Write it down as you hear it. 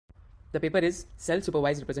The paper is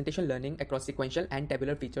Self-supervised representation learning across sequential and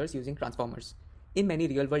tabular features using transformers. In many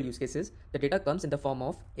real-world use cases, the data comes in the form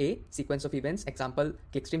of A. Sequence of events, example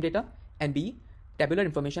clickstream data, and B. Tabular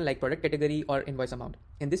information like product category or invoice amount.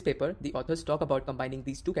 In this paper, the authors talk about combining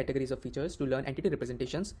these two categories of features to learn entity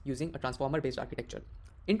representations using a transformer-based architecture.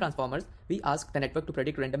 In transformers, we ask the network to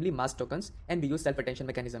predict randomly masked tokens, and we use self-attention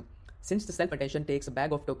mechanism. Since the self-attention takes a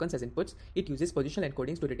bag of tokens as inputs, it uses positional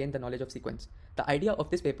encodings to retain the knowledge of sequence. The idea of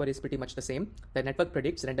this paper is pretty much the same. The network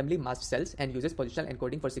predicts randomly masked cells and uses positional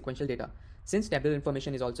encoding for sequential data. Since tabular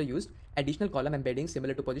information is also used, additional column embeddings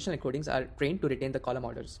similar to positional encodings are trained to retain the column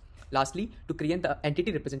orders. Lastly, to create the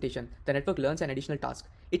entity representation, the network learns an additional task.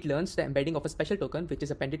 It learns the embedding of a special token which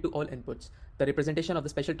is appended to all inputs. The representation of the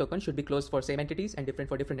special token should be closed for same entities and different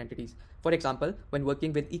for different entities. For example, when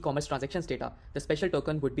working with e-commerce transactions data, the special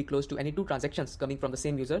token would be close to any two transactions coming from the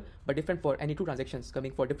same user, but different for any two transactions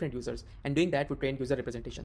coming for different users, and doing that would train user representation.